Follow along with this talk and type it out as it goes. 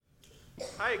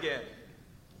Hi again.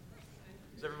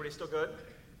 Is everybody still good?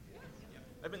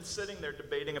 I've been sitting there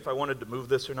debating if I wanted to move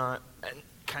this or not, and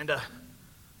kind of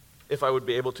if I would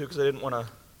be able to, because I didn't want to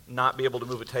not be able to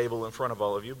move a table in front of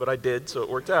all of you, but I did, so it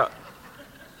worked out.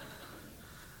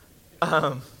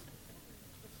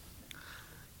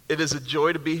 It is a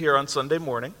joy to be here on Sunday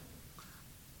morning.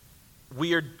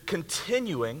 We are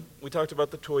continuing, we talked about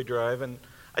the toy drive, and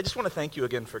I just want to thank you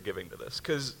again for giving to this,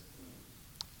 because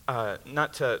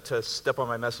not to step on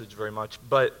my message very much,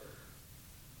 but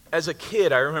as a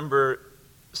kid, I remember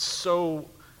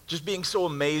just being so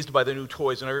amazed by the new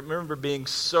toys, and I remember being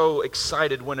so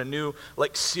excited when a new,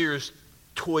 Sears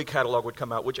toy catalog would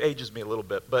come out, which ages me a little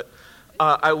bit, but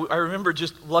I remember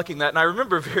just liking that, and I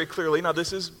remember very clearly, now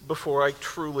this is before I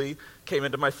truly came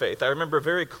into my faith, I remember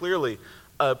very clearly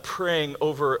praying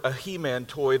over a He-Man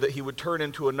toy that he would turn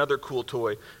into another cool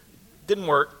toy. Didn't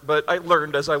work, but I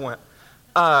learned as I went.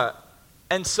 But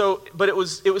it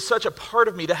was such a part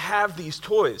of me to have these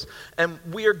toys, and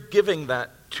we are giving that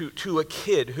to a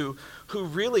kid who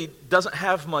really doesn't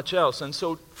have much else, and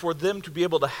so for them to be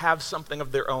able to have something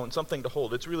of their own, something to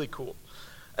hold, it's really cool.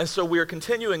 And so we are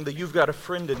continuing the You've Got a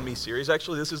Friend in Me series.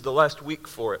 Actually, this is the last week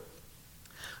for it.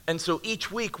 And so each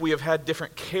week we have had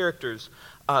different characters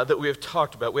that we have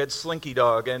talked about. We had Slinky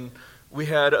Dog, and we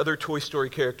had other Toy Story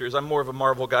characters. I'm more of a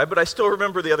Marvel guy, but I still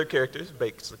remember the other characters,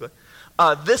 basically.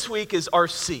 This week is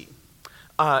RC.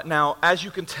 Now, as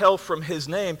you can tell from his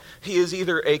name, he is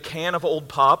either a can of old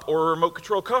pop or a remote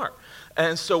control car.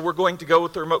 And so we're going to go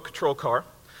with the remote control car.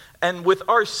 And with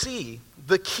RC,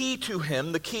 the key to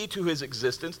him, the key to his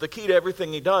existence, the key to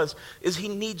everything he does, is he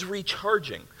needs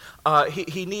recharging.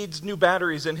 He needs new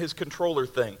batteries in his controller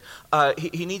thing.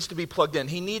 He needs to be plugged in.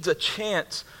 He needs a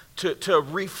chance to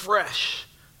refresh,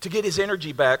 to get his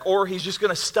energy back, or he's just going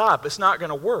to stop. It's not going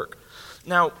to work.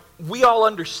 Now, we all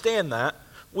understand that.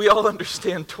 We all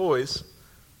understand toys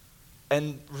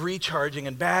and recharging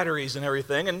and batteries and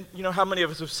everything. And you know, how many of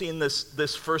us have seen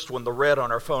this first one, the red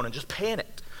on our phone, and just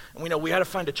panicked? And we know we got to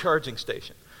find a charging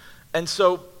station. And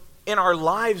so in our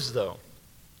lives, though,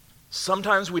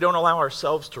 sometimes we don't allow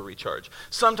ourselves to recharge.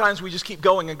 Sometimes we just keep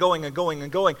going and going and going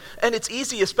and going. And it's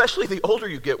easy, especially the older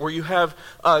you get, where you have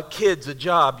kids, a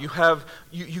job,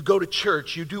 you go to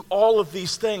church, you do all of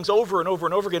these things over and over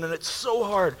and over again, and it's so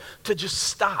hard to just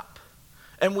stop.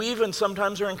 And we even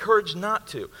sometimes are encouraged not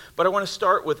to. But I want to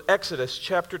start with Exodus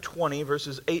chapter 20,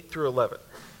 verses 8 through 11.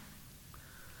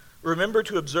 Remember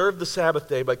to observe the Sabbath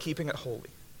day by keeping it holy.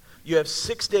 You have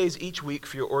 6 days each week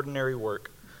for your ordinary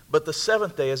work, but the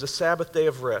seventh day is a Sabbath day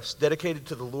of rest, dedicated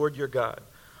to the Lord your God.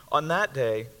 On that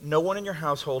day, no one in your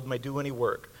household may do any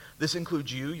work. This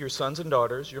includes you, your sons and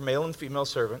daughters, your male and female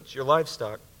servants, your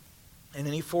livestock, and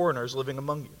any foreigners living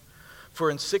among you.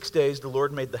 For in 6 days the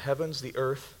Lord made the heavens, the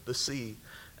earth, the sea,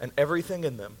 and everything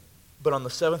in them. But on the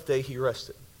seventh day he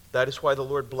rested. That is why the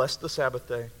Lord blessed the Sabbath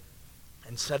day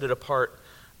and set it apart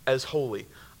as holy.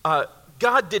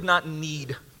 God did not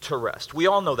need to rest. We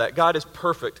all know that. God is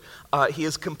perfect. He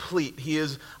is complete. He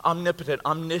is omnipotent,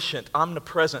 omniscient,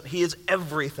 omnipresent. He is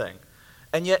everything.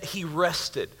 And yet he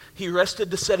rested. He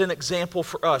rested to set an example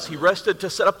for us. He rested to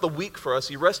set up the week for us.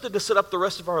 He rested to set up the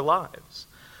rest of our lives.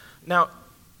 Now,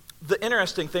 the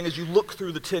interesting thing is you look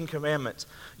through the 10 Commandments,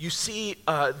 you see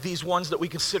these ones that we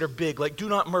consider big, like do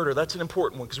not murder. That's an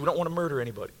important one because we don't want to murder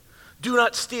anybody. Do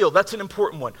not steal. That's an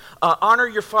important one. Honor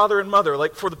your father and mother.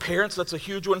 Like for the parents, that's a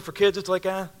huge one. For kids, it's like,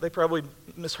 they probably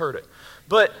misheard it.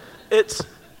 But it's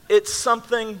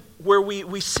something where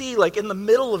we see, like in the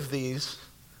middle of these,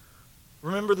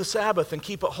 remember the Sabbath and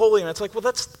keep it holy. And it's like, well,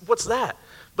 what's that?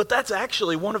 But that's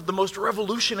actually one of the most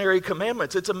revolutionary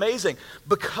commandments. It's amazing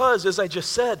because, as I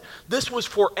just said, this was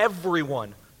for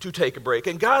everyone to take a break.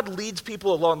 And God leads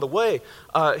people along the way.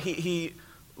 He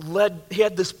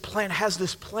has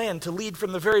this plan to lead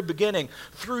from the very beginning,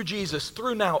 through Jesus,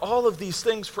 through now, all of these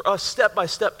things for us step by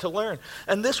step to learn.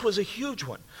 And this was a huge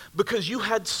one because you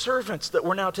had servants that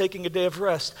were now taking a day of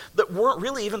rest that weren't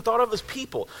really even thought of as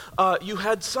people. You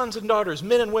had sons and daughters,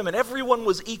 men and women. Everyone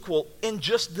was equal in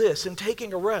just this, in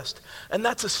taking a rest. And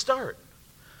that's a start.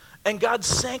 And God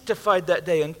sanctified that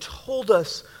day and told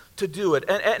us to do it.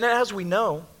 And as we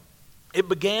know, it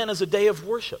began as a day of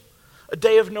worship. A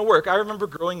day of no work. I remember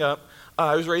growing up,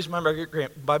 I was raised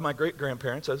by my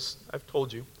great-grandparents, as I've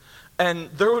told you. And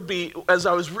there would be, as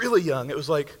I was really young, it was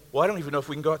like, well, I don't even know if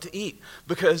we can go out to eat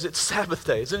because it's Sabbath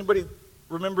day. Does anybody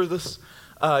remember this?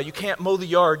 You can't mow the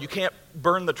yard. You can't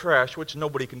burn the trash, which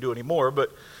nobody can do anymore.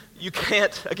 But you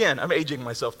can't, again, I'm aging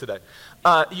myself today.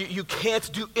 You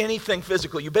can't do anything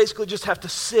physical. You basically just have to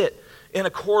sit in a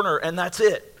corner and that's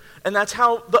it. And that's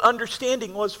how the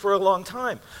understanding was for a long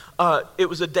time. It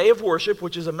was a day of worship,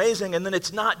 which is amazing, and then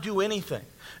it's not do anything.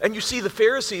 And you see the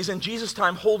Pharisees in Jesus'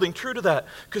 time holding true to that,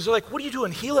 because they're like, what are you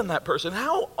doing healing that person?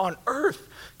 How on earth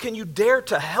can you dare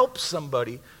to help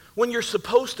somebody when you're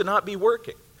supposed to not be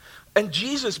working? And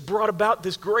Jesus brought about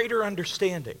this greater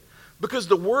understanding, because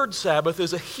the word Sabbath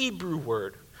is a Hebrew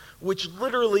word, which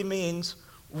literally means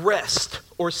rest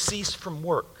or cease from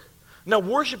work. Now,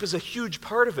 worship is a huge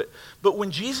part of it, but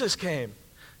when Jesus came,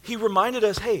 he reminded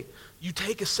us, hey, you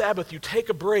take a Sabbath, you take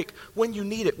a break when you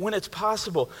need it, when it's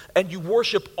possible, and you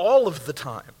worship all of the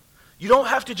time. You don't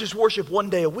have to just worship one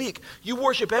day a week. You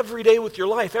worship every day with your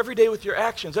life, every day with your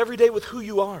actions, every day with who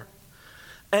you are.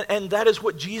 And that is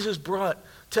what Jesus brought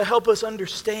to help us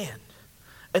understand.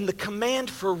 And the command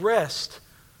for rest,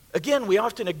 again, we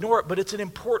often ignore it, but it's an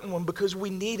important one because we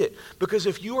need it. Because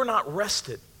if you are not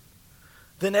rested,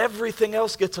 then everything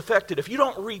else gets affected. If you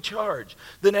don't recharge,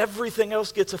 then everything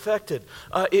else gets affected.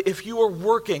 If you are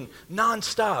working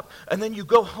nonstop, and then you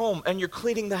go home and you're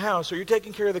cleaning the house, or you're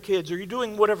taking care of the kids, or you're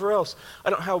doing whatever else,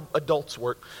 I don't know how adults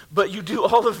work, but you do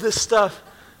all of this stuff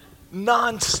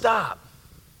nonstop.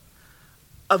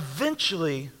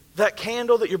 Eventually, that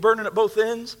candle that you're burning at both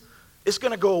ends is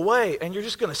going to go away, and you're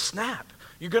just going to snap.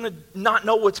 You're going to not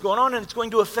know what's going on, and it's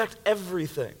going to affect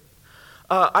everything.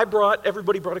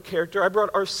 Everybody brought a character. I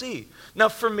brought RC. Now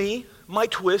for me, my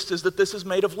twist is that this is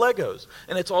made of Legos.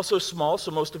 And it's also small,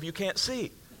 so most of you can't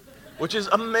see, which is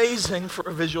amazing for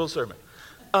a visual sermon.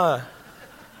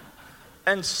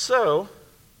 And so,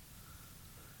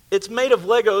 it's made of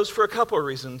Legos for a couple of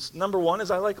reasons. Number one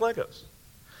is I like Legos.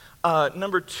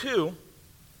 Number two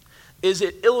is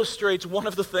it illustrates one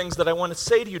of the things that I want to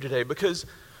say to you today, because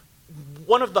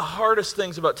one of the hardest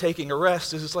things about taking a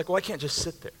rest is it's like, well, I can't just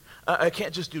sit there. I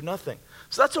can't just do nothing.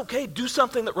 So that's okay. Do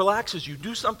something that relaxes you.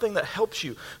 Do something that helps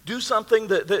you. Do something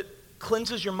that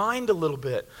cleanses your mind a little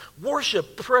bit.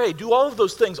 Worship, pray, do all of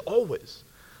those things always.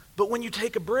 But when you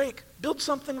take a break, build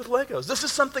something with Legos. This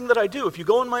is something that I do. If you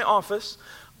go in my office,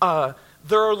 there are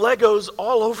Legos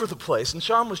all over the place. And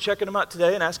Sean was checking them out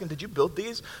today and asking, did you build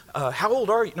these? How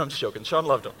old are you? No, I'm just joking. Sean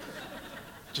loved them.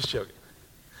 Just joking.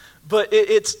 But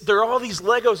there are all these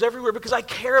Legos everywhere because I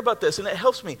care about this, and it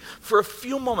helps me. For a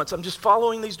few moments, I'm just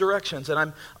following these directions,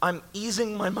 and I'm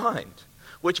easing my mind,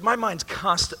 which my mind's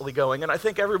constantly going, and I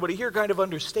think everybody here kind of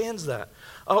understands that.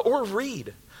 Or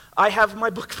read. I have my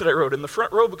book that I wrote in the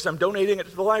front row because I'm donating it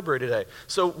to the library today.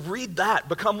 So read that.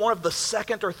 Become one of the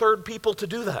second or third people to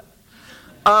do that.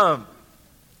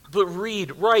 But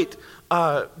read, write,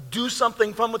 do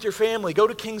something fun with your family. Go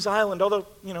to Kings Island, although,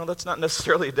 that's not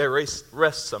necessarily a day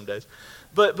rest some days.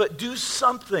 But do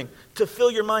something to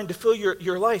fill your mind, to fill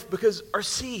your life, because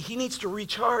RC, he needs to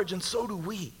recharge, and so do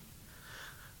we.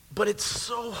 But it's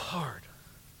so hard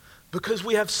because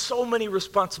we have so many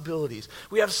responsibilities.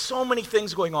 We have so many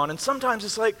things going on, and sometimes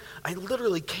it's like, I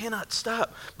literally cannot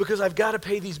stop because I've got to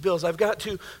pay these bills. I've got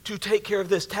to take care of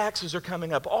this. Taxes are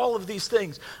coming up, all of these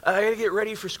things. I got to get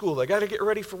ready for school. I got to get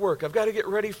ready for work. I've got to get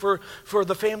ready for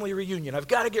the family reunion. I've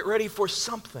got to get ready for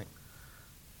something.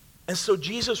 And so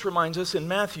Jesus reminds us in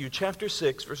Matthew chapter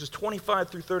 6, verses 25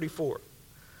 through 34.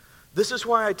 This is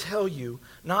why I tell you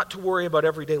not to worry about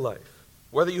everyday life,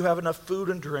 whether you have enough food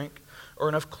and drink or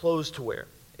enough clothes to wear.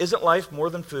 Isn't life more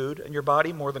than food, and your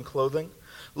body more than clothing?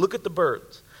 Look at the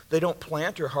birds. They don't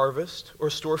plant or harvest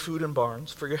or store food in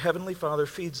barns, for your heavenly Father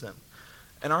feeds them.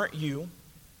 And aren't you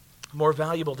more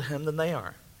valuable to him than they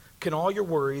are? Can all your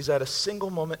worries add a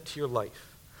single moment to your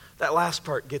life? That last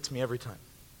part gets me every time.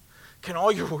 Can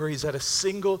all your worries add a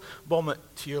single moment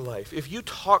to your life? If you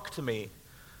talk to me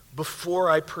before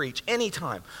I preach,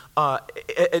 anytime,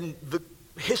 in the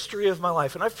history of my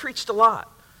life, and I've preached a lot,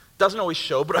 doesn't always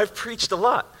show, but I've preached a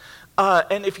lot.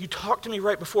 And if you talk to me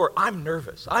right before, I'm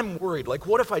nervous. I'm worried. Like,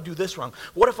 what if I do this wrong?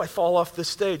 What if I fall off this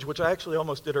stage, which I actually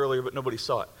almost did earlier, but nobody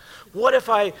saw it? What if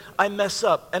I mess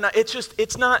up? And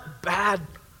it's not bad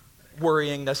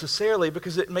worrying necessarily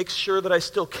because it makes sure that I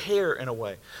still care in a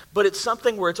way. But it's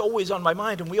something where it's always on my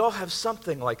mind, and we all have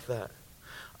something like that.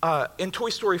 In Toy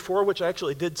Story 4, which I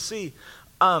actually did see,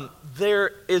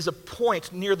 there is a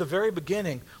point near the very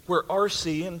beginning where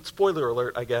RC, and spoiler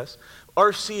alert, I guess,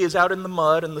 RC is out in the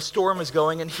mud and the storm is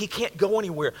going and he can't go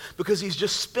anywhere because he's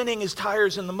just spinning his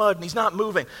tires in the mud and he's not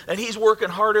moving and he's working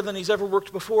harder than he's ever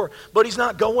worked before, but he's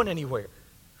not going anywhere.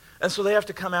 And so they have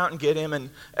to come out and get him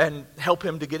and help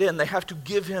him to get in. They have to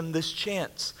give him this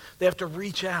chance. They have to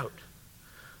reach out.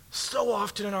 So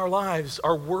often in our lives,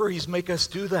 our worries make us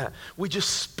do that. We just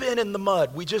spin in the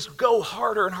mud. We just go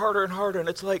harder and harder and harder. And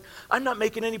it's like, I'm not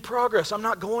making any progress. I'm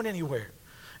not going anywhere.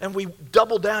 And we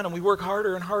double down and we work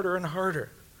harder and harder and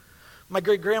harder. My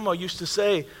great-grandma used to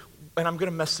say, and I'm going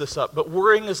to mess this up, but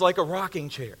worrying is like a rocking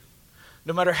chair.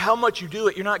 No matter how much you do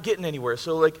it, you're not getting anywhere.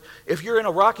 So like if you're in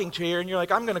a rocking chair and you're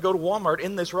like, I'm going to go to Walmart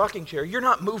in this rocking chair, you're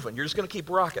not moving. You're just going to keep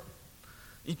rocking.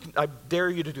 I dare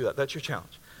you to do that. That's your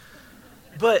challenge.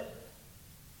 But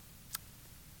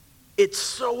it's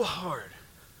so hard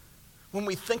when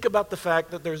we think about the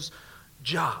fact that there's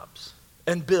jobs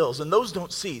and bills, and those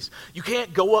don't cease. You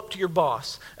can't go up to your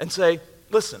boss and say,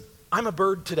 listen, I'm a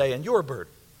bird today and you're a bird.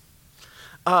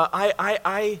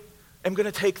 I am going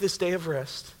to take this day of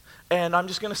rest, and I'm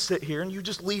just going to sit here and you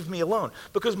just leave me alone.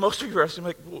 Because most of you are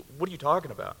like, what are you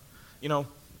talking about?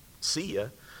 See ya.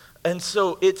 And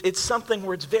so it's something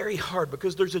where it's very hard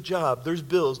because there's a job, there's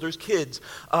bills, there's kids,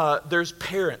 there's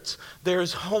parents,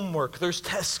 there's homework, there's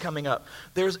tests coming up.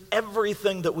 There's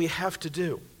everything that we have to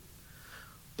do.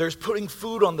 There's putting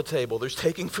food on the table. There's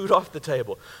taking food off the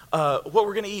table. What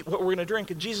we're going to eat, what we're going to drink.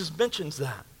 And Jesus mentions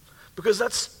that because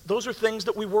those are things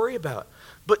that we worry about.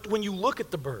 But when you look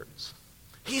at the birds,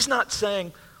 he's not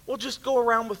saying, well, just go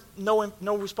around with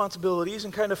no responsibilities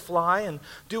and kind of fly and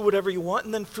do whatever you want,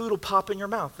 and then food will pop in your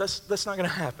mouth. That's not going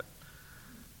to happen.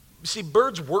 You see,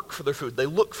 birds work for their food. They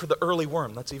look for the early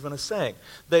worm. That's even a saying.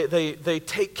 They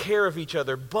take care of each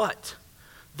other, but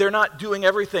they're not doing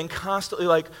everything constantly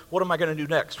like, what am I going to do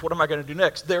next? What am I going to do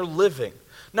next? They're living.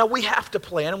 Now, we have to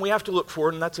plan and we have to look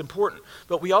forward, and that's important.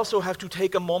 But we also have to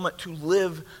take a moment to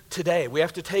live today. We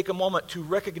have to take a moment to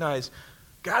recognize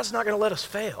God's not going to let us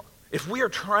fail. If we are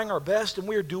trying our best and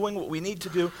we are doing what we need to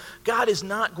do, God is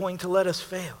not going to let us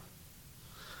fail.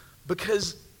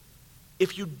 Because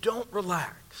if you don't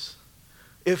relax,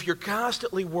 if you're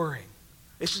constantly worrying,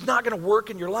 it's just not going to work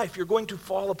in your life. You're going to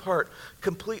fall apart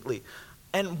completely.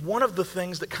 And one of the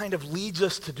things that kind of leads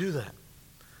us to do that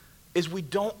is we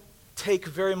don't take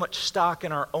very much stock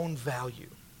in our own value.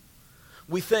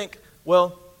 We think,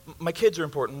 well, my kids are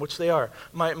important, which they are.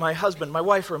 My husband, my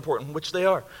wife are important, which they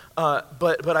are.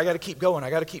 But I got to keep going. I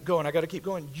got to keep going. I got to keep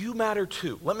going. You matter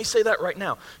too. Let me say that right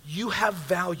now. You have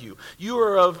value. You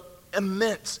are of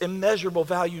immense, immeasurable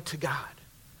value to God.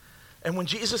 And when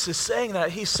Jesus is saying that,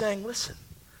 he's saying, listen,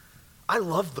 I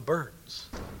love the birds,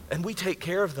 and we take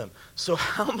care of them. So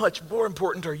how much more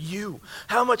important are you?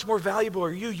 How much more valuable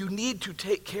are you? You need to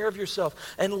take care of yourself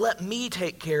and let me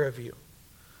take care of you.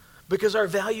 Because our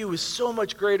value is so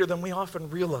much greater than we often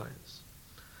realize.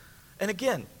 And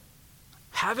again,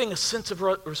 having a sense of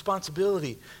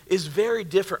responsibility is very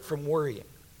different from worrying.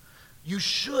 You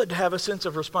should have a sense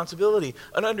of responsibility,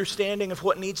 an understanding of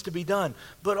what needs to be done,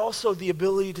 but also the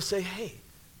ability to say, hey,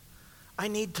 I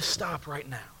need to stop right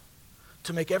now.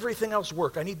 To make everything else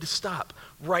work, I need to stop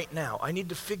right now. I need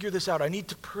to figure this out. I need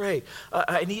to pray.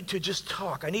 I need to just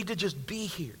talk. I need to just be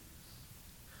here.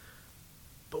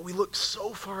 But we look so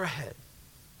far ahead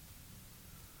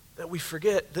that we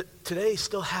forget that today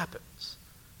still happens.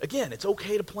 Again, it's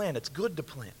okay to plan. It's good to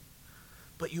plan.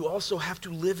 But you also have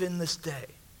to live in this day.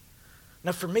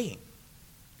 Now for me,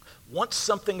 once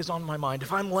something is on my mind,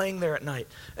 if I'm laying there at night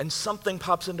and something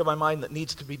pops into my mind that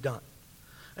needs to be done,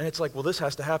 and it's like, well, this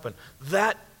has to happen,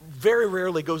 that very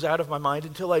rarely goes out of my mind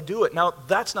until I do it. Now,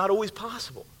 that's not always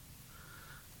possible.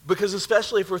 Because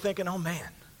especially if we're thinking, oh man,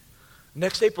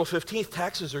 next April 15th,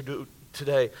 taxes are due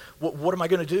today. What am I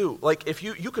going to do? Like, if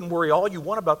you can worry all you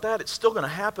want about that, it's still going to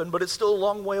happen, but it's still a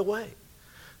long way away.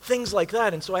 Things like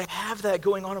that. And so I have that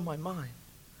going on in my mind.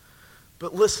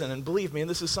 But listen, and believe me, and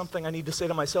this is something I need to say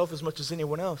to myself as much as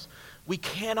anyone else, we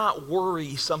cannot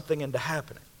worry something into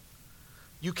happening.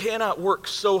 You cannot work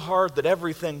so hard that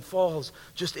everything falls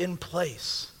just in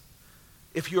place.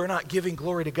 If you're not giving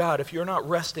glory to God, if you're not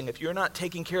resting, if you're not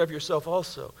taking care of yourself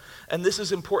also. And this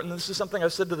is important. This is something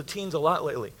I've said to the teens a lot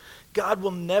lately. God will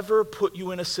never put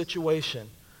you in a situation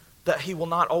that he will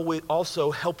not always also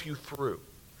help you through.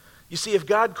 You see, if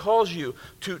God calls you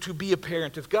to be a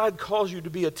parent, if God calls you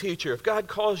to be a teacher, if God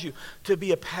calls you to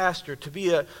be a pastor, to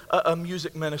be a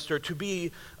music minister, to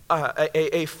be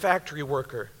a factory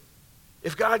worker,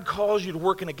 if God calls you to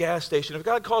work in a gas station, if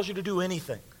God calls you to do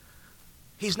anything,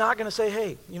 he's not going to say,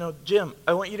 hey, Jim,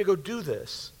 I want you to go do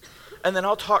this, and then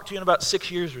I'll talk to you in about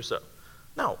 6 years or so.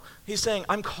 No, he's saying,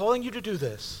 I'm calling you to do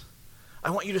this.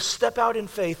 I want you to step out in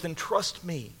faith and trust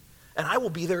me, and I will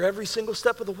be there every single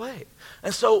step of the way.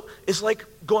 And so it's like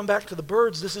going back to the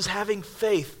birds, this is having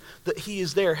faith that he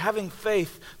is there, having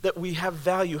faith that we have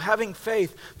value, having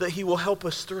faith that he will help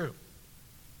us through.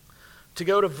 To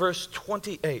go to verse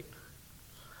 28.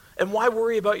 And why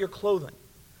worry about your clothing?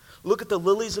 Look at the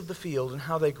lilies of the field and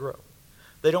how they grow.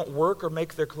 They don't work or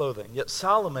make their clothing. Yet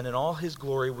Solomon in all his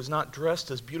glory was not dressed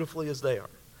as beautifully as they are.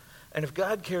 And if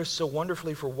God cares so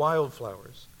wonderfully for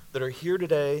wildflowers that are here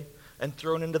today and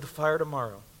thrown into the fire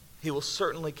tomorrow. He will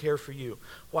certainly care for you.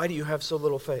 Why do you have so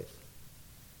little faith?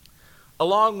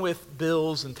 Along with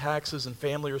bills and taxes and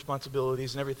family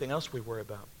responsibilities and everything else we worry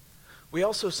about, we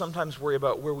also sometimes worry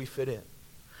about where we fit in.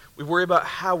 We worry about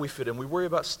how we fit in. We worry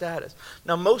about status.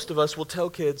 Now, most of us will tell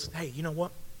kids, hey, you know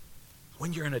what?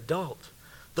 When you're an adult,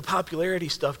 the popularity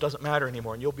stuff doesn't matter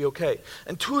anymore and you'll be okay.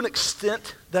 And to an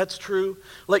extent, that's true.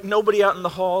 Like nobody out in the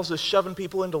halls is shoving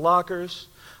people into lockers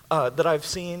that I've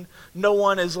seen. No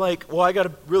one is like, well, I got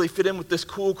to really fit in with this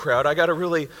cool crowd. I got to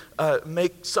really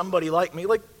make somebody like me.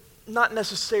 Like, not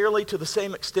necessarily to the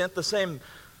same extent, the same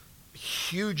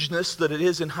hugeness that it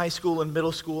is in high school and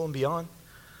middle school and beyond.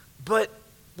 But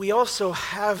we also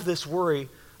have this worry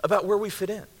about where we fit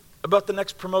in, about the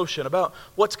next promotion, about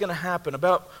what's going to happen,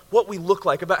 about what we look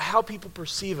like, about how people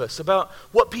perceive us, about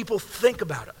what people think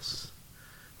about us.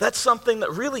 That's something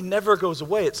that really never goes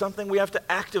away. It's something we have to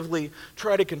actively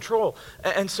try to control.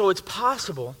 And so it's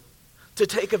possible to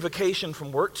take a vacation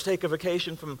from work, to take a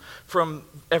vacation from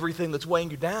everything that's weighing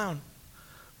you down,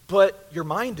 but your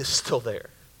mind is still there.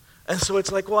 And so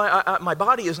it's like, well, my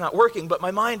body is not working, but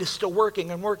my mind is still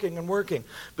working and working and working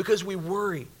because we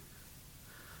worry.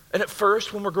 And at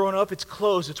first, when we're growing up, it's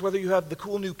clothes. It's whether you have the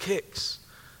cool new kicks,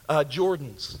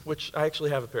 Jordans, which I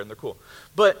actually have a pair and they're cool.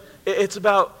 But it's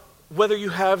about whether you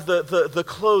have the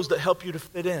clothes that help you to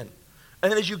fit in.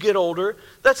 And then as you get older,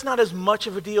 that's not as much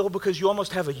of a deal because you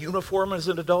almost have a uniform as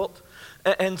an adult.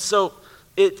 And so,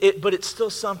 but it's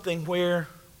still something where,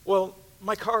 well,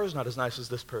 my car is not as nice as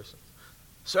this person's.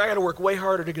 So I got to work way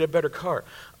harder to get a better car.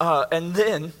 And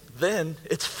then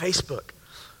it's Facebook.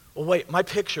 Well, wait, my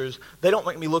pictures, they don't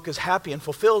make me look as happy and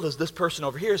fulfilled as this person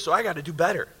over here, so I got to do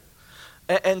better.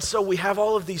 And so we have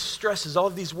all of these stresses, all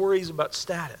of these worries about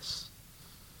status.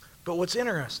 But what's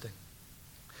interesting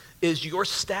is your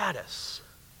status,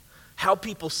 how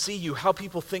people see you, how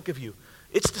people think of you,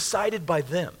 it's decided by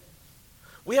them.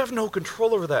 We have no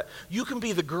control over that. You can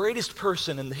be the greatest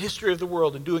person in the history of the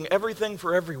world and doing everything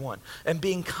for everyone and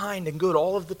being kind and good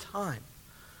all of the time.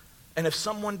 And if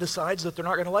someone decides that they're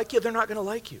not going to like you, they're not going to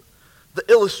like you. The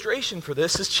illustration for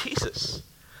this is Jesus.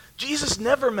 Jesus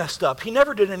never messed up. He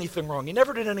never did anything wrong. He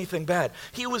never did anything bad.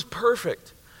 He was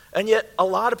perfect. And yet a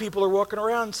lot of people are walking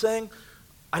around saying,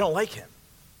 I don't like him.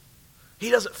 He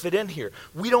doesn't fit in here.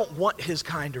 We don't want his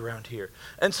kind around here.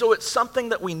 And so it's something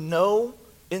that we know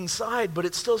inside, but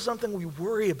it's still something we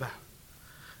worry about.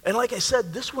 And like I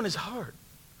said, this one is hard.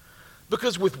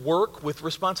 Because with work, with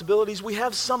responsibilities, we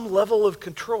have some level of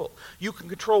control. You can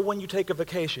control when you take a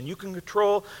vacation. You can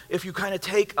control if you kind of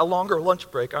take a longer lunch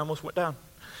break. I almost went down.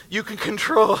 You can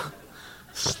control.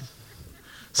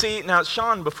 See, now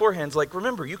Sean beforehand's like,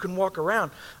 remember, you can walk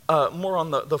around more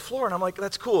on the floor. And I'm like,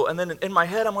 that's cool. And then in my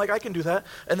head, I'm like, I can do that.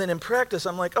 And then in practice,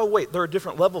 I'm like, oh, wait, there are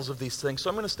different levels of these things, so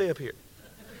I'm going to stay up here.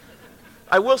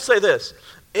 I will say this.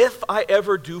 If I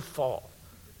ever do fall,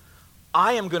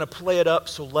 I am going to play it up,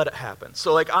 so let it happen.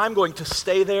 So like I'm going to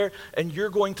stay there, and you're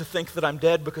going to think that I'm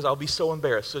dead because I'll be so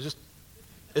embarrassed. So just,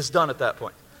 it's done at that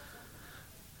point.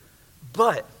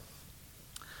 But,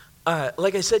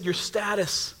 like I said, your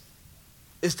status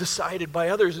is decided by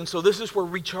others. And so this is where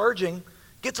recharging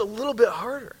gets a little bit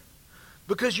harder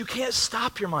because you can't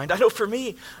stop your mind. I know for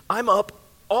me, I'm up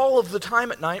all of the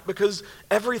time at night because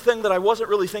everything that I wasn't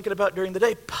really thinking about during the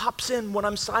day pops in when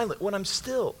I'm silent, when I'm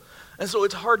still. And so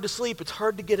it's hard to sleep. It's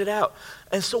hard to get it out.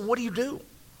 And so what do?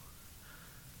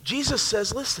 Jesus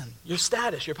says, listen, your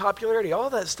status, your popularity, all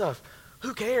that stuff,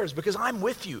 who cares? Because I'm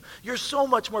with you. You're so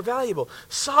much more valuable.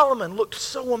 Solomon looked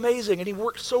so amazing and he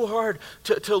worked so hard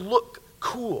to look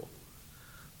cool.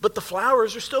 But the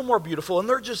flowers are still more beautiful and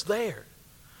they're just there.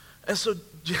 And so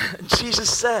Jesus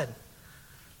said,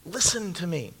 listen to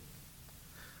me.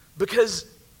 Because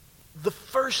the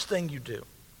first thing you do,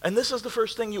 and this is the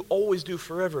first thing you always do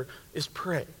forever, is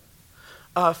pray.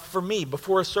 For me,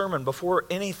 before a sermon, before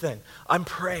anything, I'm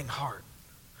praying hard.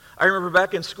 I remember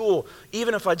back in school,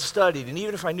 even if I'd studied and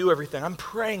even if I knew everything, I'm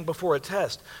praying before a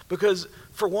test. Because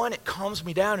for one, it calms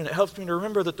me down and it helps me to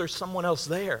remember that there's someone else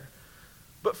there.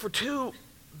 But for two,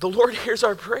 the Lord hears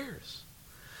our prayers.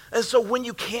 And so when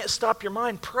you can't stop your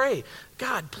mind, pray.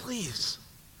 God, please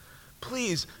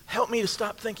help me to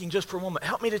stop thinking just for a moment.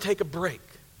 Help me to take a break.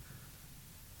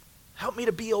 Help me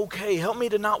to be okay. Help me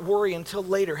to not worry until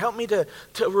later. Help me to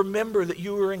remember that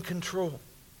you are in control.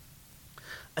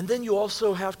 And then you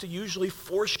also have to usually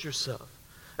force yourself.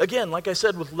 Again, like I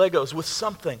said, with Legos, with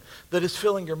something that is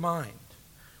filling your mind.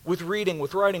 With reading,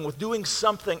 with writing, with doing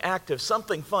something active,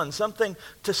 something fun, something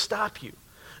to stop you.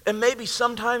 And maybe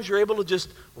sometimes you're able to just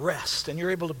rest and you're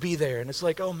able to be there and it's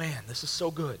like, oh man, this is so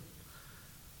good.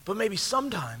 But maybe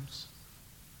sometimes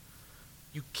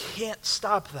You can't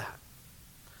stop that.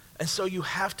 And so you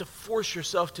have to force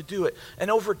yourself to do it. And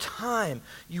over time,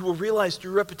 you will realize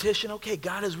through repetition, okay,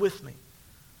 God is with me.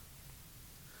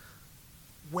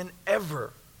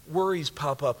 Whenever worries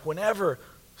pop up, whenever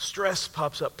stress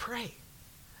pops up, pray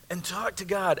and talk to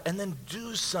God and then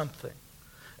do something.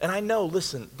 And I know,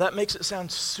 listen, that makes it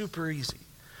sound super easy.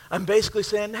 I'm basically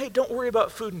saying, hey, don't worry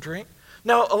about food and drink.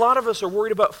 Now, a lot of us are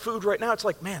worried about food right now. It's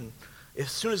like, man,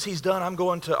 as soon as he's done, I'm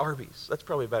going to Arby's. That's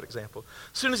probably a bad example.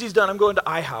 As soon as he's done, I'm going to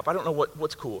IHOP. I don't know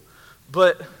what's cool.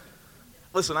 But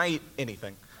listen, I eat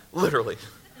anything, literally.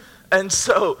 And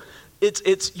so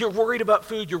it's you're worried about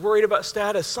food. You're worried about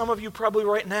status. Some of you probably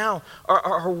right now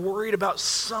are worried about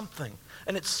something.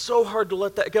 And it's so hard to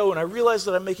let that go. And I realize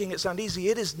that I'm making it sound easy.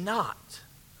 It is not.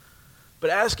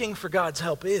 But asking for God's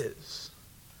help is.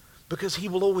 Because he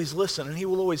will always listen and he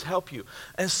will always help you.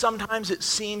 And sometimes it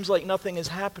seems like nothing is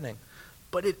happening.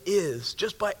 But it is,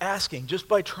 just by asking, just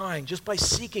by trying, just by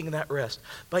seeking that rest,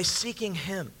 by seeking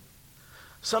him.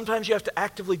 Sometimes you have to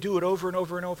actively do it over and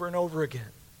over and over and over again.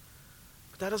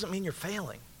 But that doesn't mean you're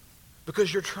failing.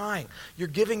 Because you're trying. You're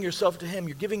giving yourself to him.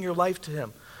 You're giving your life to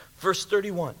him. Verse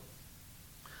 31.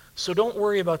 So don't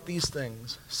worry about these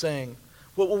things, saying,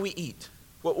 what will we eat?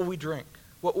 What will we drink?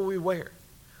 What will we wear?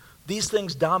 These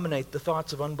things dominate the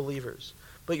thoughts of unbelievers.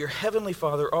 But your heavenly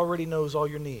Father already knows all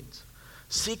your needs.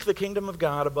 Seek the kingdom of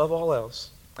God above all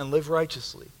else and live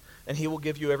righteously, and he will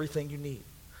give you everything you need.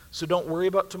 So don't worry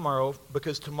about tomorrow,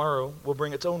 because tomorrow will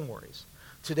bring its own worries.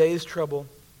 Today's trouble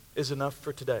is enough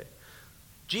for today.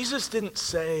 Jesus didn't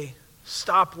say,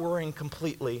 stop worrying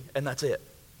completely, and that's it.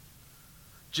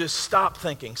 Just stop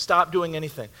thinking, stop doing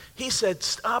anything. He said,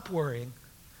 stop worrying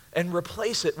and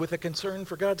replace it with a concern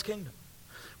for God's kingdom.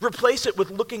 Replace it with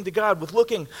looking to God, with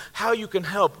looking how you can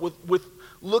help, with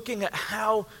looking at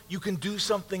how you can do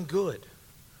something good.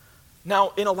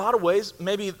 Now, in a lot of ways,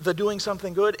 maybe the doing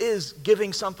something good is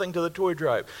giving something to the toy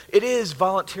drive. It is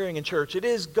volunteering in church. It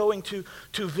is going to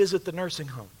visit the nursing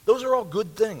home. Those are all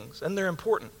good things, and they're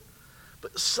important.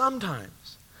 But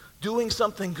sometimes doing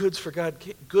something good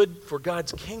for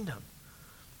God's kingdom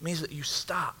means that you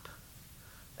stop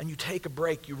and you take a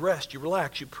break, you rest, you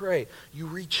relax, you pray, you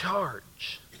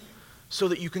recharge so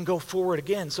that you can go forward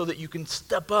again, so that you can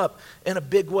step up in a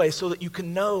big way, so that you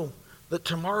can know that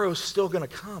tomorrow's still going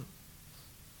to come.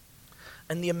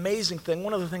 And the amazing thing,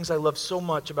 one of the things I love so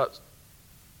much about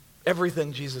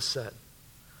everything Jesus said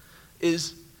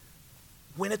is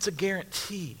when it's a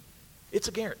guarantee, it's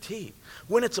a guarantee.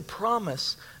 When it's a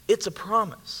promise, it's a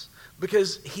promise.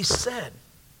 Because he said,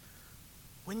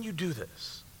 when you do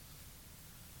this,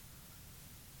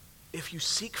 if you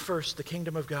seek first the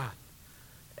kingdom of God,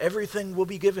 everything will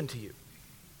be given to you.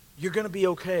 You're going to be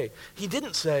okay. He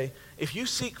didn't say, if you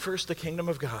seek first the kingdom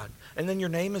of God, and then your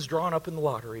name is drawn up in the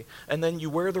lottery, and then you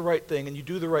wear the right thing, and you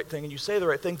do the right thing, and you say the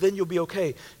right thing, then you'll be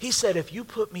okay. He said, if you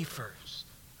put me first,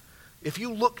 if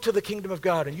you look to the kingdom of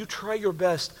God, and you try your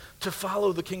best to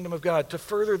follow the kingdom of God, to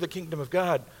further the kingdom of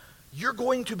God, you're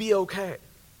going to be okay.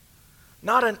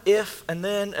 Not an if, and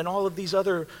then, and all of these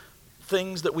other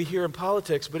things that we hear in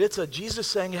politics, but it's a Jesus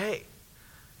saying, hey,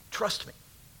 trust me.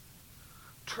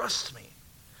 Trust me.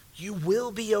 You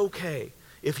will be okay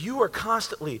if you are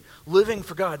constantly living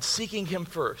for God, seeking him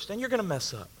first. And you're going to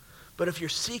mess up. But if you're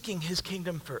seeking his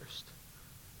kingdom first,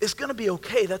 it's going to be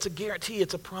okay. That's a guarantee.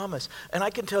 It's a promise. And I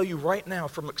can tell you right now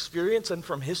from experience and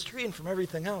from history and from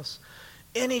everything else,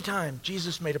 anytime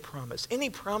Jesus made a promise, any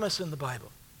promise in the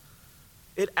Bible,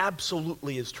 it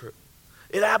absolutely is true.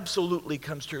 It absolutely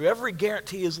comes true. Every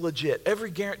guarantee is legit. Every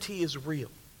guarantee is real.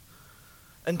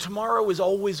 And tomorrow is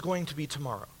always going to be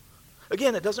tomorrow.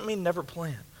 Again, it doesn't mean never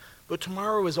plan, but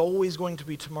tomorrow is always going to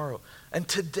be tomorrow. And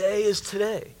today is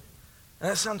today. And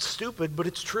that sounds stupid, but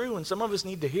it's true, and some of us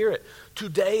need to hear it.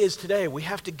 Today is today. We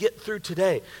have to get through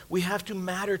today. We have to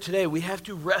matter today. We have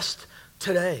to rest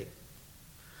today.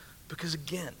 Because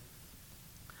again,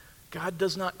 God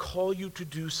does not call you to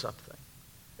do something,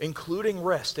 including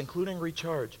rest, including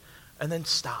recharge, and then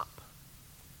stop.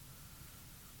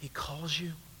 He calls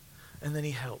you, and then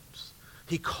he helps.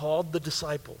 He called the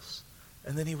disciples,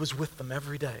 and then he was with them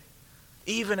every day.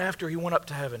 Even after he went up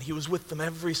to heaven, he was with them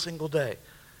every single day.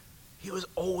 He was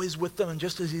always with them, and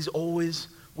just as he's always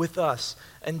with us.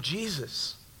 And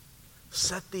Jesus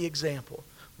set the example.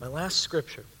 My last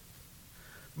scripture,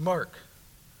 Mark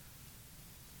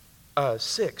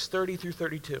 6:30 through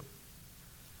 32.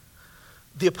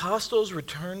 The apostles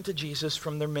returned to Jesus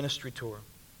from their ministry tour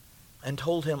and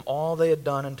told him all they had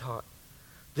done and taught.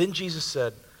 Then Jesus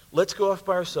said, let's go off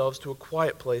by ourselves to a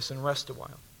quiet place and rest a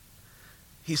while.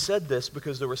 He said this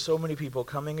because there were so many people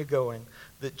coming and going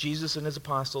that Jesus and his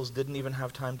apostles didn't even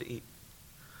have time to eat.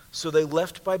 So they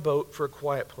left by boat for a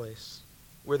quiet place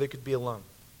where they could be alone.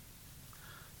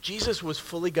 Jesus was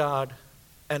fully God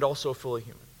and also fully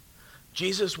human.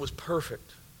 Jesus was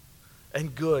perfect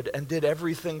and good and did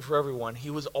everything for everyone. He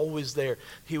was always there.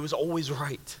 He was always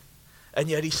right. And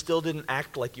yet he still didn't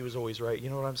act like he was always right. You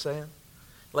know what I'm saying?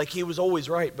 Like he was always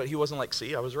right, but he wasn't like,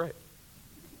 see, I was right.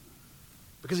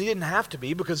 Because he didn't have to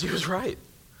be, because he was right.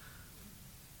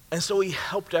 And so he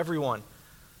helped everyone.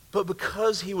 But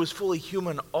because he was fully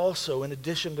human also, in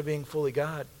addition to being fully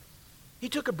God, he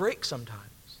took a break sometimes.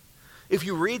 If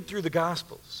you read through the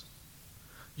Gospels,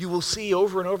 you will see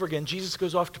over and over again, Jesus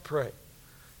goes off to pray.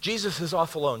 Jesus is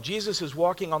off alone. Jesus is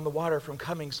walking on the water from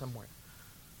coming somewhere.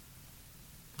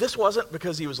 This wasn't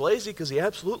because he was lazy, because he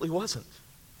absolutely wasn't.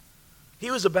 He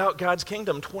was about God's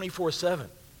kingdom 24/7.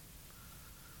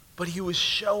 But he was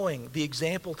showing the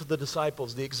example to the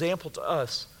disciples, the example to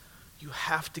us. You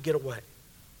have to get away.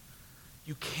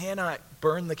 You cannot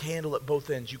burn the candle at both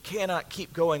ends. You cannot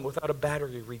keep going without a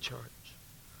battery recharge.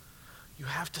 You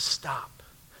have to stop.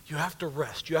 You have to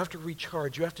rest. You have to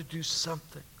recharge. You have to do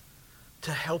something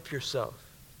to help yourself.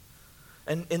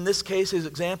 And in this case, his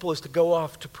example is to go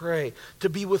off to pray, to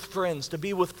be with friends, to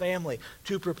be with family,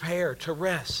 to prepare, to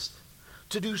rest,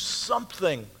 to do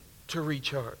something to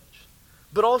recharge,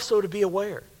 but also to be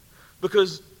aware.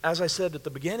 Because, as I said at the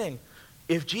beginning,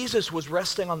 if Jesus was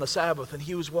resting on the Sabbath and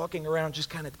he was walking around just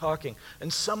kind of talking,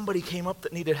 and somebody came up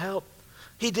that needed help,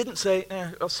 he didn't say,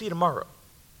 I'll see you tomorrow.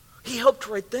 He helped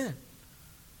right then.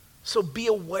 So be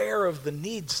aware of the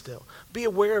need still. Be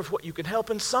aware of what you can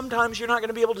help. And sometimes you're not going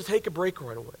to be able to take a break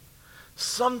right away.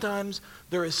 Sometimes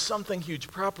there is something huge,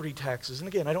 property taxes. And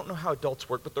again, I don't know how adults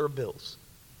work, but there are bills.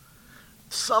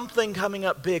 Something coming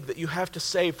up big that you have to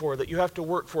save for, that you have to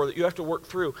work for, that you have to work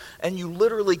through. And you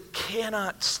literally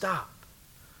cannot stop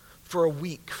for a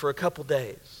week, for a couple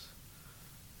days.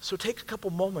 So take a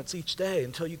couple moments each day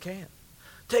until you can.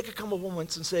 Take a couple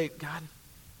moments and say, God,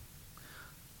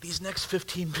 these next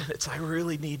 15 minutes, I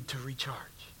really need to recharge.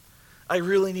 I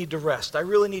really need to rest. I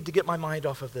really need to get my mind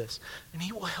off of this. And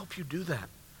he will help you do that.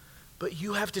 But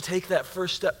you have to take that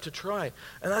first step to try.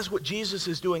 And that's what Jesus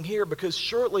is doing here, because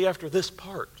shortly after this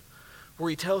part,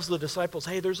 where he tells the disciples,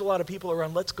 hey, there's a lot of people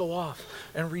around, let's go off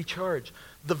and recharge.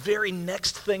 The very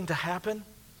next thing to happen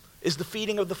is the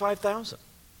feeding of the 5,000.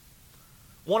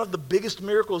 One of the biggest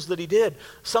miracles that he did,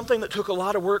 something that took a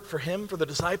lot of work for him, for the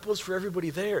disciples, for everybody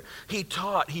there. He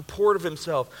taught, he poured of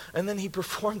himself, and then he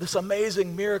performed this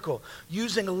amazing miracle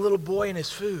using a little boy and his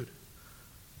food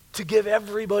to give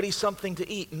everybody something to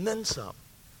eat and then some.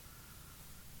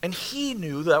 And he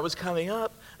knew that was coming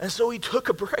up, and so he took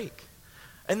a break.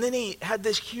 And then he had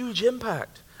this huge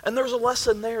impact. And there's a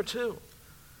lesson there too.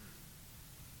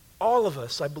 All of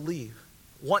us, I believe,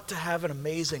 want to have an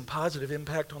amazing, positive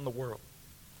impact on the world.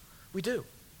 We do.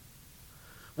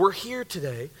 We're here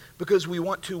today because we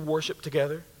want to worship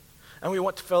together, and we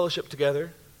want to fellowship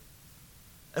together,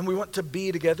 and we want to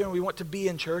be together, and we want to be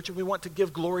in church, and we want to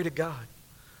give glory to God.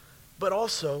 But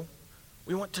also,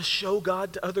 we want to show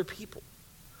God to other people.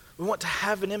 We want to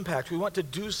have an impact. We want to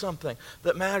do something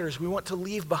that matters. We want to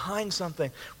leave behind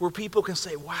something where people can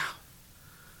say, wow,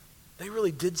 they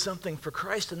really did something for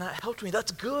Christ, and that helped me.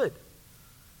 That's good.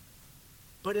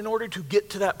 But in order to get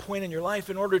to that point in your life,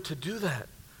 in order to do that,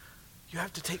 you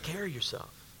have to take care of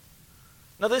yourself.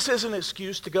 Now, this isn't an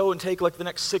excuse to go and take like the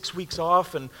next 6 weeks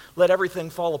off and let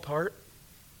everything fall apart.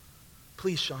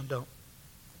 Please, Sean, don't.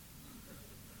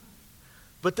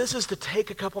 But this is to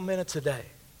take a couple minutes a day,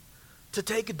 to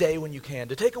take a day when you can,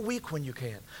 to take a week when you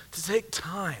can, to take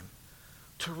time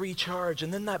to recharge.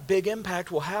 And then that big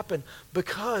impact will happen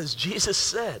because Jesus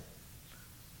said,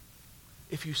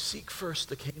 if you seek first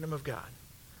the kingdom of God,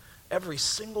 every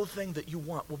single thing that you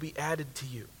want will be added to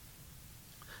you.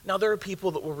 Now, there are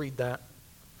people that will read that,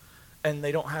 and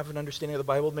they don't have an understanding of the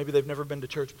Bible. Maybe they've never been to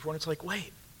church before, and it's like,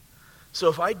 wait. So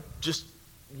if I just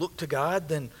look to God,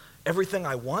 then everything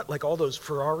I want, like all those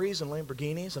Ferraris and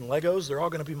Lamborghinis and Legos, they're all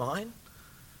going to be mine?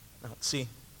 No, see,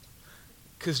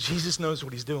 because Jesus knows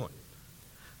what he's doing.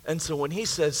 And so when he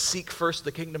says, seek first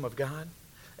the kingdom of God,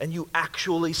 and you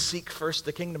actually seek first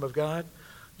the kingdom of God,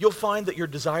 you'll find that your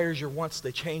desires, your wants,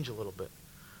 they change a little bit.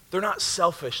 They're not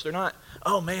selfish. They're not,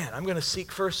 oh man, I'm going to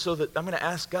seek first so that I'm going to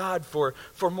ask God for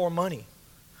more money.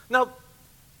 Now,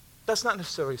 that's not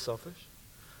necessarily selfish.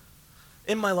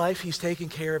 In my life, he's taken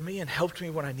care of me and helped me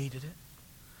when I needed it.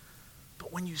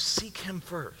 But when you seek him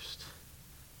first,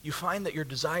 you find that your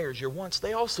desires, your wants,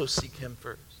 they also seek him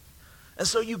first. And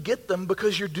so you get them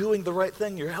because you're doing the right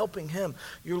thing. You're helping him.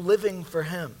 You're living for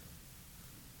him.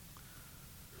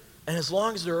 And as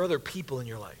long as there are other people in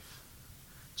your life,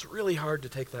 it's really hard to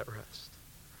take that rest.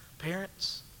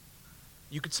 Parents,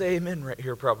 You could say amen right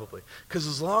here probably. Because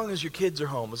as long as your kids are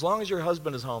home, as long as your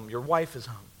husband is home, your wife is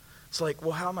home, it's like,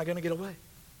 well, how am I going to get away?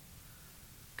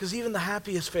 Because even the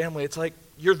happiest family, it's like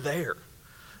you're there.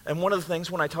 And one of the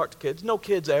things when I talk to kids, no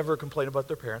kids ever complain about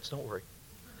their parents, don't worry.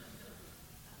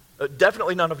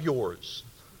 Definitely none of yours.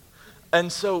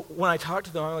 And so when I talk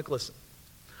to them, I'm like, listen,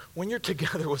 when you're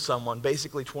together with someone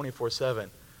basically 24/7,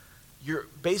 you're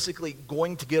basically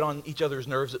going to get on each other's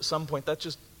nerves at some point. That's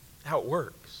just how it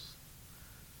works.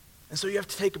 And so you have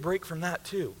to take a break from that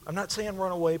too. I'm not saying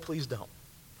run away, please don't.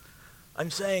 I'm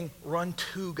saying run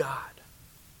to God.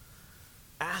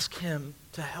 Ask him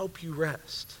to help you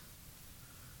rest.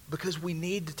 Because we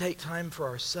need to take time for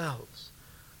ourselves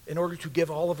in order to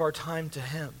give all of our time to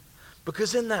him.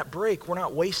 Because in that break, we're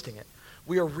not wasting it.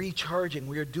 We are recharging.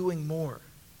 We are doing more.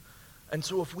 And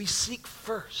so if we seek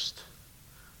first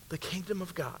the kingdom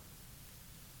of God,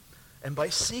 and by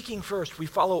seeking first, we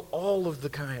follow all of the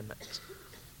commandments,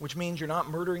 which means you're not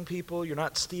murdering people, you're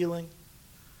not stealing,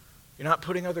 you're not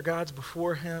putting other gods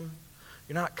before him,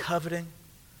 you're not coveting,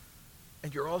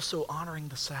 and you're also honoring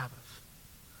the Sabbath.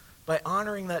 By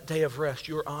honoring that day of rest,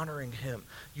 you're honoring him.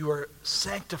 You are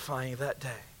sanctifying that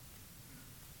day.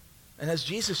 And as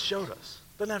Jesus showed us,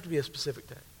 it doesn't have to be a specific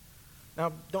day.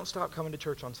 Now, don't stop coming to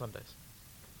church on Sundays.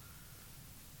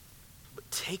 But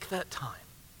take that time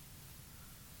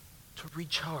to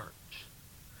recharge.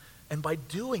 And by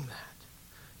doing that,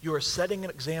 you are setting an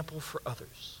example for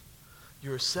others.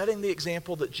 You are setting the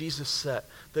example that Jesus set,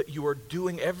 that you are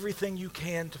doing everything you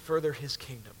can to further his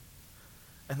kingdom,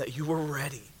 and that you are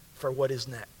ready for what is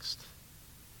next.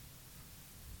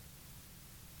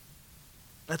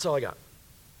 That's all I got.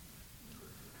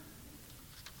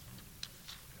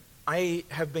 I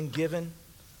have been given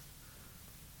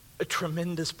a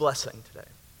tremendous blessing today.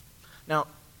 Now,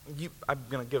 I'm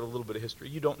going to give a little bit of history.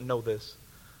 You don't know this,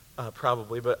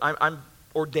 probably, but I'm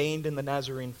ordained in the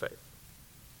Nazarene faith.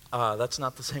 That's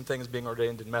not the same thing as being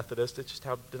ordained in Methodist. It's just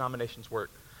how denominations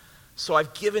work. So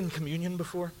I've given communion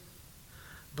before,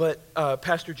 but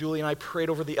Pastor Julie and I prayed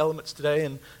over the elements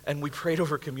today, and we prayed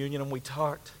over communion, and we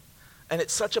talked. And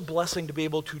it's such a blessing to be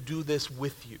able to do this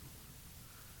with you.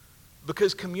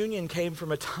 Because communion came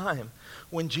from a time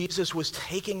when Jesus was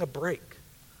taking a break,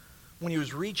 when he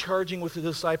was recharging with the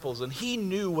disciples, and he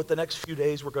knew what the next few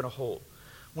days were going to hold.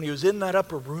 When he was in that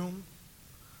upper room,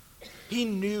 he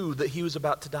knew that he was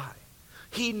about to die.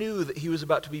 He knew that he was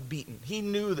about to be beaten. He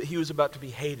knew that he was about to be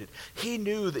hated. He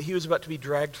knew that he was about to be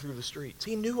dragged through the streets.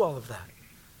 He knew all of that.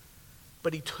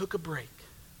 But he took a break.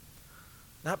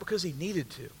 Not because he needed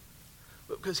to,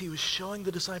 but because he was showing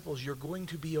the disciples, you're going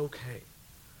to be okay.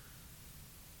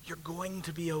 You're going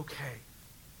to be okay.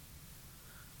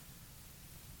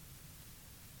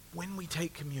 When we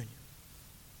take communion,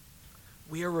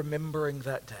 we are remembering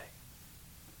that day.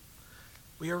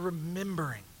 We are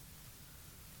remembering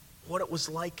what it was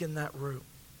like in that room.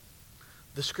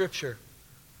 The scripture,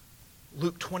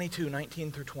 Luke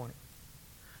 22:19 through 20.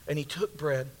 And he took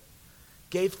bread,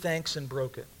 gave thanks and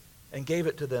broke it, and gave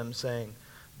it to them, saying,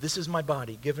 "This is my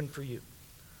body given for you.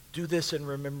 Do this in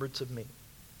remembrance of me."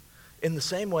 In the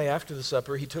same way, after the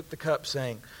supper, he took the cup,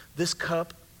 saying, "This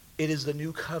cup, it is the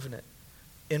new covenant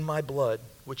in my blood,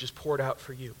 which is poured out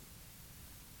for you."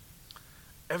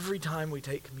 Every time we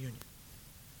take communion,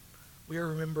 we are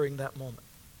remembering that moment.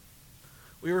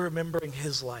 We are remembering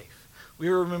his life. We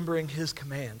are remembering his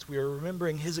commands. We are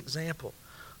remembering his example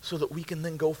so that we can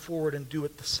then go forward and do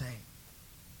it the same.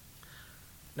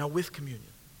 Now, with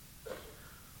communion,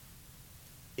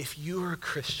 if you are a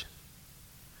Christian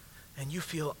and you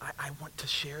feel, I want to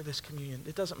share this communion,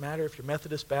 it doesn't matter if you're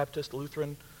Methodist, Baptist,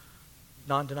 Lutheran,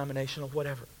 non-denominational,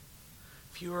 whatever.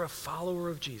 If you are a follower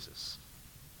of Jesus,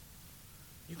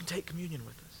 you can take communion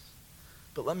with us.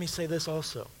 But let me say this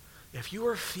also. If you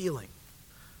are feeling,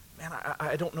 man,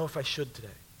 I don't know if I should today.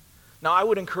 Now, I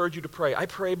would encourage you to pray. I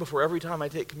pray before every time I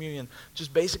take communion,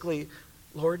 just basically,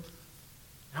 Lord,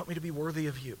 help me to be worthy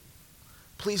of you.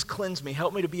 Please cleanse me.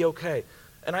 Help me to be okay.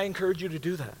 And I encourage you to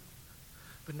do that.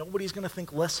 But nobody's going to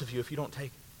think less of you if you don't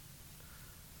take it.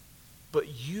 But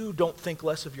you don't think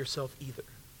less of yourself either.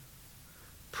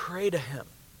 Pray to him.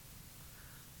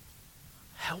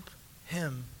 Help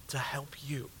him to help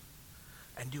you.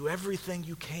 And do everything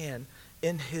you can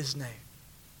in his name.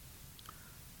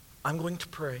 I'm going to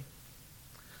pray.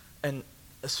 And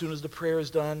as soon as the prayer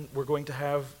is done, we're going to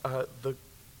have the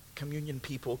communion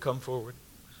people come forward.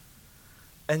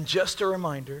 And just a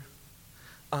reminder,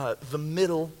 the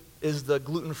middle is the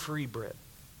gluten-free bread.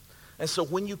 And so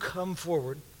when you come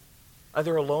forward,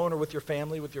 either alone or with your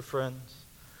family, with your friends,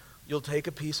 you'll take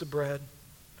a piece of bread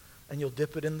and you'll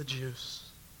dip it in the juice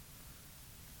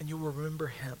and you'll remember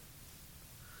him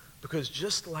Because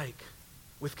just like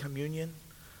with communion,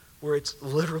 where it's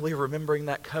literally remembering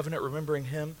that covenant, remembering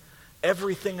him,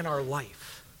 everything in our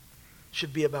life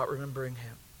should be about remembering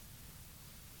him.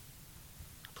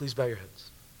 Please bow your heads.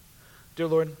 Dear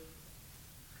Lord,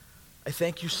 I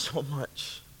thank you so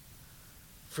much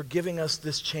for giving us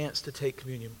this chance to take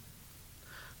communion,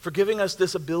 for giving us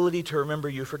this ability to remember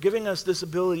you, for giving us this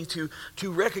ability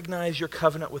to recognize your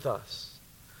covenant with us.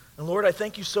 And Lord, I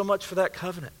thank you so much for that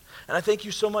covenant. And I thank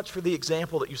you so much for the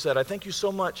example that you said. I thank you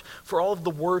so much for all of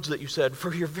the words that you said,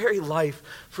 for your very life,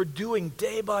 for doing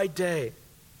day by day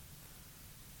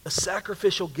a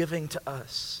sacrificial giving to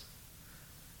us,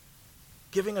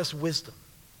 giving us wisdom,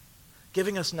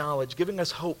 giving us knowledge, giving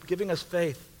us hope, giving us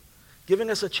faith,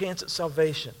 giving us a chance at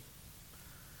salvation,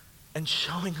 and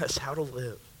showing us how to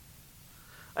live.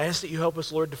 I ask that you help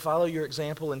us, Lord, to follow your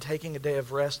example in taking a day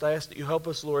of rest. I ask that you help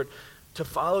us, Lord, to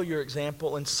follow your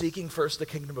example in seeking first the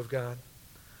kingdom of God.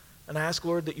 And I ask,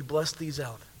 Lord, that you bless these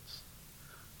elements.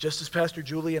 Just as Pastor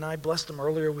Julie and I blessed them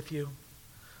earlier with you,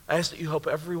 I ask that you help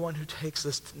everyone who takes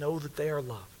this to know that they are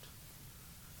loved.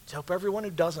 To help everyone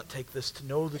who doesn't take this to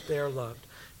know that they are loved.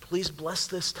 Please bless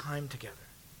this time together.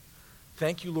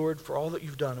 Thank you, Lord, for all that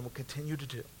you've done and will continue to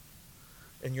do.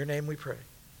 In your name we pray.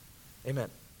 Amen.